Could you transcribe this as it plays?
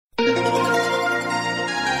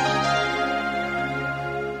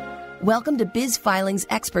Welcome to Biz Filing's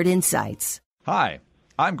Expert Insights. Hi,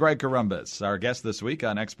 I'm Greg Corombos. Our guest this week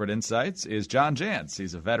on Expert Insights is Jantsch.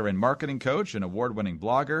 He's a veteran marketing coach and award-winning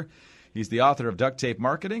blogger. He's the author of Duct Tape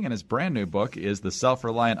Marketing, and his brand new book is The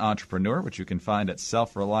Self-Reliant Entrepreneur, which you can find at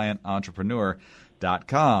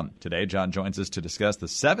selfreliantentrepreneur.com. Today, John joins us to discuss the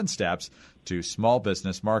 7 steps to small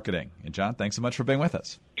business marketing. And John, thanks so much for being with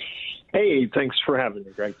us. Hey, thanks for having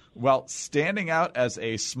me, Greg. Well, standing out as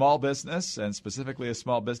a small business, and specifically a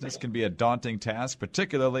small business, can be a daunting task,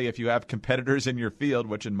 particularly if you have competitors in your field,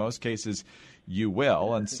 which in most cases you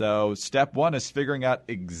will. And so step 1 is figuring out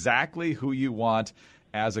exactly who you want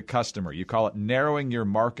as a customer. You call it narrowing your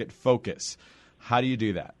market focus. How do you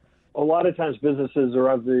do that? A lot of times businesses are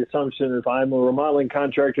of the assumption if I'm a remodeling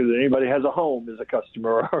contractor that anybody has a home is a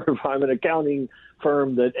customer, or if I'm an accounting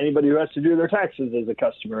firm that anybody who has to do their taxes is a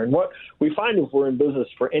customer. And what we find if we're in business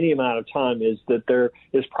for any amount of time is that there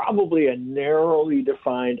is probably a narrowly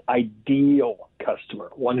defined ideal customer,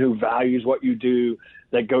 one who values what you do,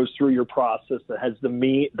 that goes through your process, that has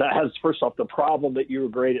first off the problem that you're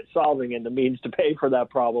great at solving and the means to pay for that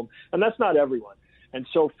problem. And that's not everyone. And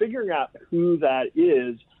so figuring out who that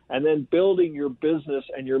is and then building your business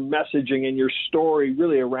and your messaging and your story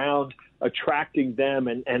really around attracting them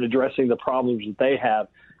and addressing the problems that they have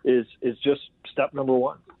is just step number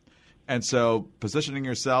 1. And so positioning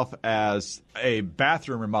yourself as a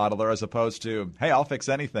bathroom remodeler as opposed to, hey, I'll fix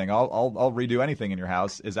anything, I'll redo anything in your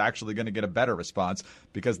house, is actually going to get a better response,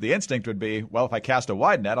 because the instinct would be, well, if I cast a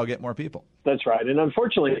wide net, I'll get more people. That's right. And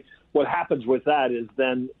unfortunately, what happens with that is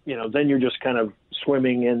then you're just kind of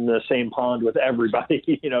swimming in the same pond with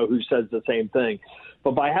everybody, who says the same thing.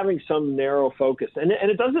 But by having some narrow focus, and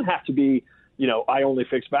it doesn't have to be, I only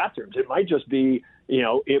fix bathrooms. It might just be,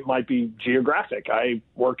 it might be geographic. I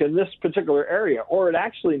work in this particular area, or it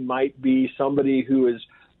actually might be somebody who is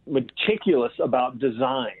meticulous about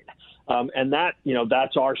design. And that,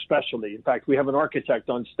 that's our specialty. In fact, we have an architect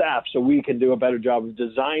on staff, so we can do a better job of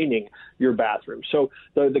designing your bathroom. So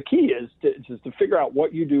the key is to figure out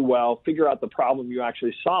what you do well, figure out the problem you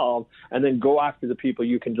actually solve, and then go after the people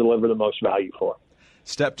you can deliver the most value for.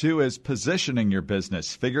 Step 2 is positioning your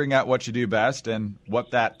business, figuring out what you do best and what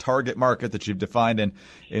that target market that you've defined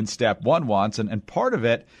in step 1 wants. And part of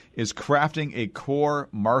it is crafting a core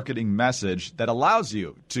marketing message that allows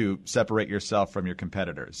you to separate yourself from your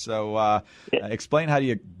competitors. So explain how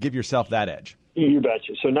you give yourself that edge. You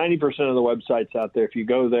betcha. So 90% of the websites out there, if you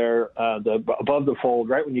go there, above the fold,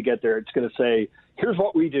 right when you get there, it's going to say, here's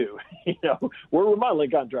what we do. We're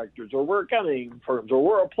remodeling contractors, or we're accounting firms, or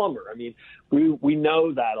we're a plumber. I mean, we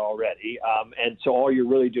know that already. And so all you're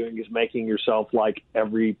really doing is making yourself like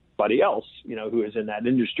everybody else, who is in that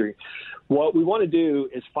industry. What we want to do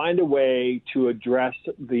is find a way to address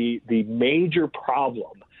the major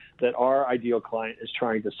problem that our ideal client is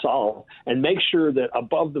trying to solve, and make sure that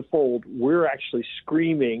above the fold, we're actually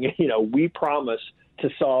screaming, we promise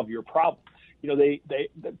to solve your problem.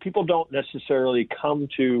 People don't necessarily come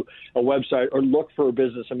to a website or look for a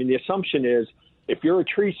business. I mean, the assumption is if you're a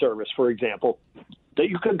tree service, for example, that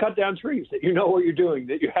you can cut down trees, that you know what you're doing,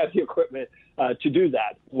 that you have the equipment to do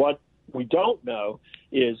that. What we don't know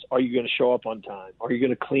is, are you going to show up on time? Are you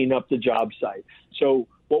going to clean up the job site? So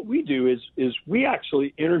what we do is we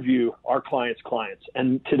actually interview our clients' clients.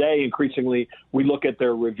 And today, increasingly, we look at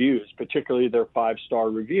their reviews, particularly their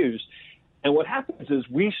 5-star reviews. And what happens is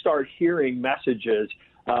we start hearing messages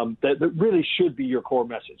that really should be your core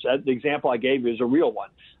message. The example I gave you is a real one.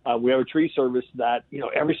 We have a tree service that,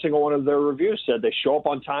 every single one of their reviews said they show up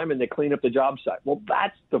on time and they clean up the job site. Well,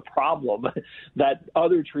 that's the problem that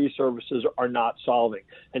other tree services are not solving.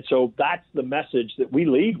 And so that's the message that we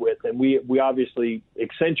lead with. And we obviously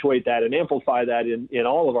accentuate that and amplify that in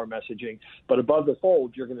all of our messaging. But above the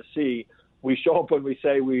fold, you're going to see we show up when we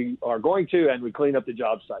say we are going to, and we clean up the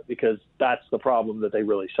job site, because that's the problem that they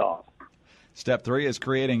really solve. Step 3 is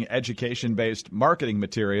creating education-based marketing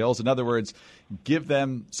materials. In other words, give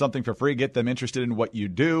them something for free, get them interested in what you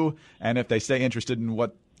do, and if they stay interested in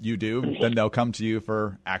what you do, then they'll come to you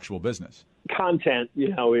for actual business. Content,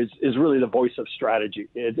 is really the voice of strategy.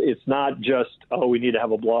 It's not just, we need to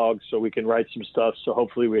have a blog so we can write some stuff so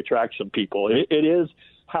hopefully we attract some people. It is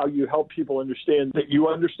how you help people understand that you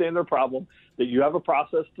understand their problem, that you have a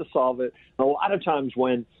process to solve it. And a lot of times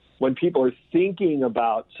when people are thinking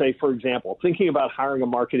about, say, for example, thinking about hiring a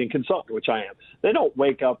marketing consultant, which I am, they don't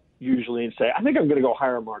wake up usually and say, I think I'm going to go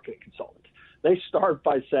hire a marketing consultant. They start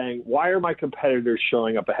by saying, why are my competitors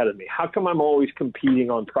showing up ahead of me? How come I'm always competing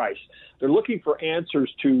on price? They're looking for answers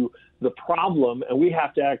to the problem, and we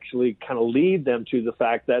have to actually kind of lead them to the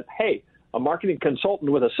fact that, hey, a marketing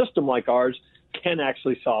consultant with a system like ours can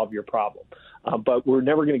actually solve your problem. But we're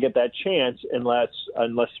never going to get that chance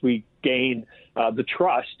unless we gain the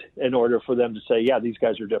trust in order for them to say, yeah, these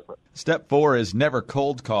guys are different. Step 4 is never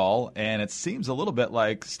cold call, and it seems a little bit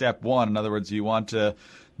like step 1. In other words, you want to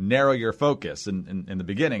narrow your focus. In the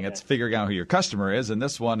beginning, it's figuring out who your customer is. And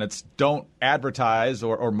this one, it's don't advertise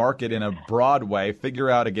or market in a broad way. Figure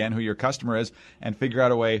out, again, who your customer is and figure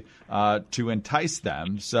out a way to entice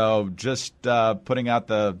them. So just putting out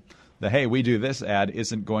the hey, we do this ad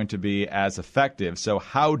isn't going to be as effective. So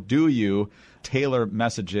how do you tailor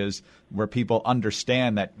messages where people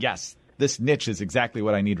understand that, yes, this niche is exactly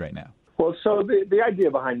what I need right now? Well, so the idea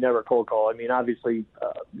behind never cold call, I mean, obviously,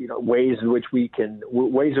 ways in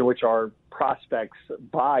which our prospects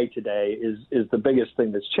buy today is the biggest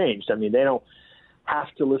thing that's changed. I mean, they don't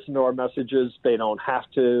have to listen to our messages. They don't have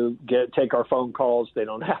to take our phone calls. They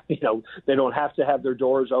don't have to have their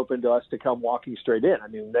doors open to us to come walking straight in. I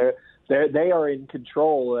mean, they are in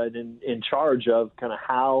control and in charge of kind of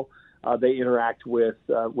how they interact with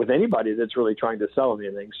anybody that's really trying to sell them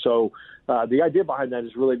anything. So the idea behind that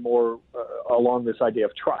is really more along this idea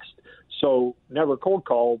of trust. So never cold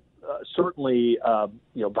call, certainly,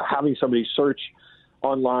 having somebody search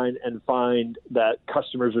online and find that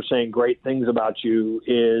customers are saying great things about you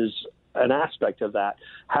is an aspect of that.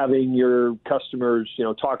 Having your customers,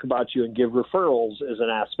 talk about you and give referrals is an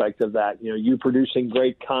aspect of that. You producing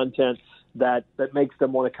great content that makes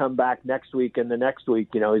them want to come back next week and the next week,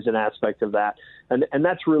 is an aspect of that. And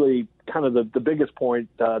that's really kind of the biggest point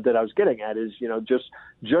that I was getting at is,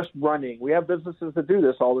 just running. We have businesses that do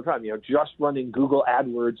this all the time. Just running Google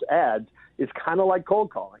AdWords ads is kind of like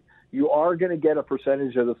cold calling. You are going to get a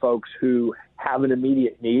percentage of the folks who have an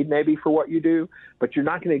immediate need maybe for what you do, but you're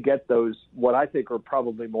not going to get those, what I think are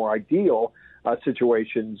probably more ideal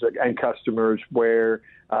situations and customers where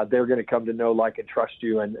they're going to come to know, like, and trust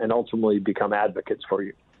you and ultimately become advocates for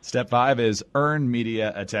you. Step 5 is earn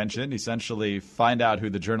media attention. Essentially, find out who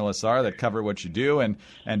the journalists are that cover what you do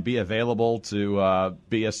and be available to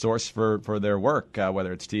be a source for their work,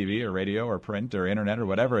 whether it's TV or radio or print or internet or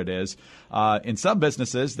whatever it is. In some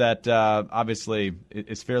businesses, that obviously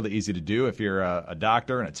is fairly easy to do. If you're a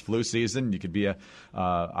doctor and it's flu season, you could be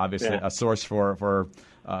a source for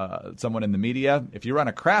someone in the media. If you run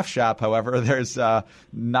a craft shop, however, there's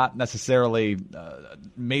not necessarily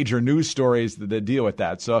major news stories that deal with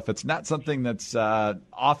that. So if it's not something that's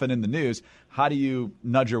often in the news, how do you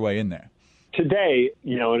nudge your way in there? Today,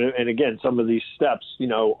 and again, some of these steps,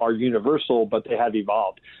 are universal, but they have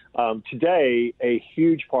evolved. Today, a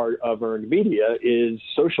huge part of earned media is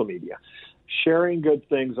social media. Sharing good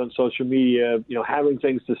things on social media, having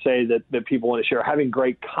things to say that people want to share, having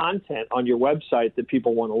great content on your website that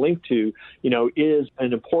people want to link to, is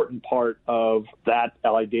an important part of that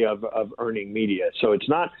idea of earning media. So it's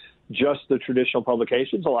not just the traditional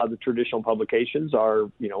publications. A lot of the traditional publications are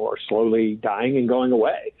slowly dying and going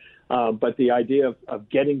away. But the idea of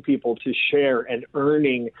getting people to share and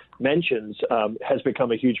earning mentions has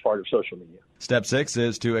become a huge part of social media. Step 6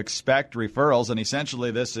 is to expect referrals, and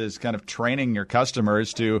essentially this is kind of training your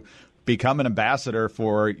customers to become an ambassador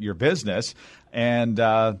for your business and,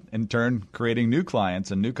 in turn, creating new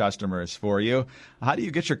clients and new customers for you. How do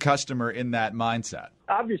you get your customer in that mindset?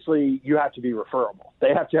 Obviously, you have to be referable.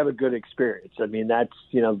 They have to have a good experience. I mean, that's,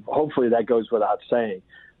 hopefully that goes without saying.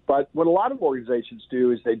 But what a lot of organizations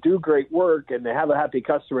do is they do great work and they have a happy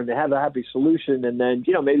customer and they have a happy solution. And then,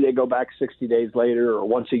 maybe they go back 60 days later or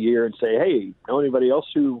once a year and say, hey, know anybody else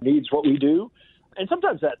who needs what we do? And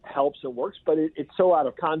sometimes that helps and works, but it's so out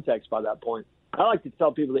of context by that point. I like to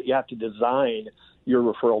tell people that you have to design your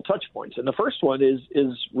referral touch points. And the first one is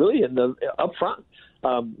really in the upfront.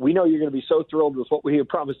 We know you're going to be so thrilled with what we have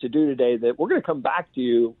promised to do today that we're going to come back to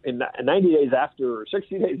you in 90 days after or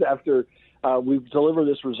 60 days after we deliver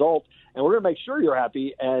this result, and we're going to make sure you're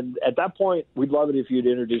happy. And at that point, we'd love it if you'd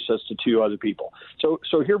introduce us to 2 other people. So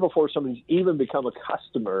here before somebody's even become a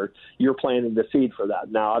customer, you're planting the seed for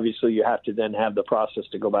that. Now, obviously, you have to then have the process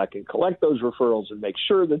to go back and collect those referrals and make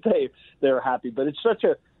sure that they're happy. But it's such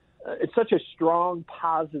a strong,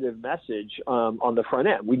 positive message on the front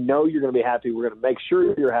end. We know you're going to be happy. We're going to make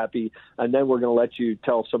sure you're happy, and then we're going to let you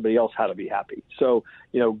tell somebody else how to be happy. So,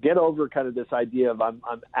 get over kind of this idea of I'm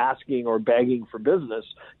asking or begging for business.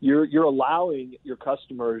 You're allowing your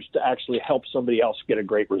customers to actually help somebody else get a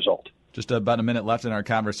great result. Just about a minute left in our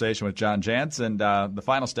conversation with John Jantsch, and the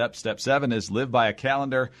final step, step 7, is live by a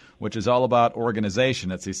calendar, which is all about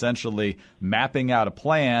organization. It's essentially mapping out a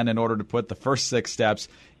plan in order to put the first 6 steps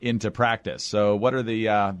into practice. So what are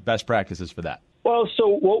the best practices for that? Well, so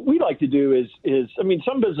what we like to do is I mean,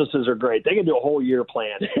 some businesses are great. They can do a whole year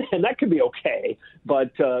plan, and that can be okay.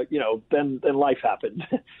 But, then life happens.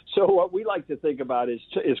 So what we like to think about is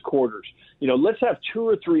quarters. Let's have 2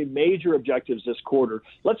 or 3 major objectives this quarter.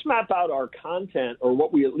 Let's map out our content or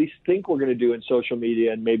what we at least think we're going to do in social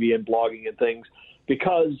media and maybe in blogging and things,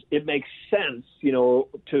 because it makes sense,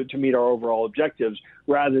 to meet our overall objectives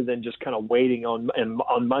rather than just kind of waiting on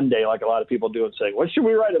Monday like a lot of people do and saying, what should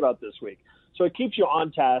we write about this week? So it keeps you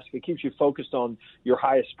on task. It keeps you focused on your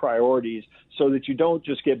highest priorities so that you don't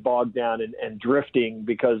just get bogged down and drifting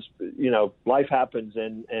because, life happens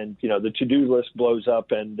and the to-do list blows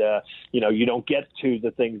up and, you don't get to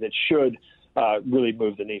the things that should really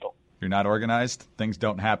move the needle. If you're not organized, things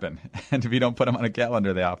don't happen. And if you don't put them on a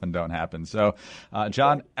calendar, they often don't happen. So,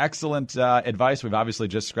 John, excellent advice. We've obviously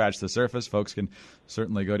just scratched the surface. Folks can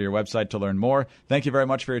certainly go to your website to learn more. Thank you very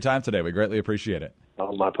much for your time today. We greatly appreciate it.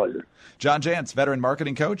 Oh, my pleasure. John Jantsch, veteran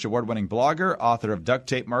marketing coach, award-winning blogger, author of Duct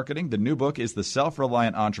Tape Marketing. The new book is The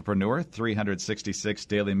Self-Reliant Entrepreneur, 366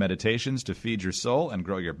 Daily Meditations to Feed Your Soul and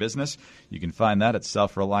Grow Your Business. You can find that at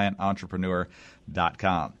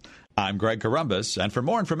selfreliantentrepreneur.com. I'm Greg Corombos, and for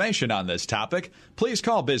more information on this topic, please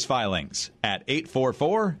call Biz Filings at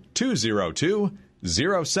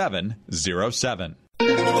 844-202-0707.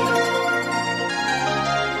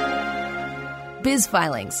 Biz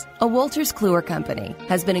Filings, a Wolters Kluwer company,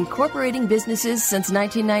 has been incorporating businesses since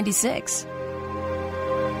 1996.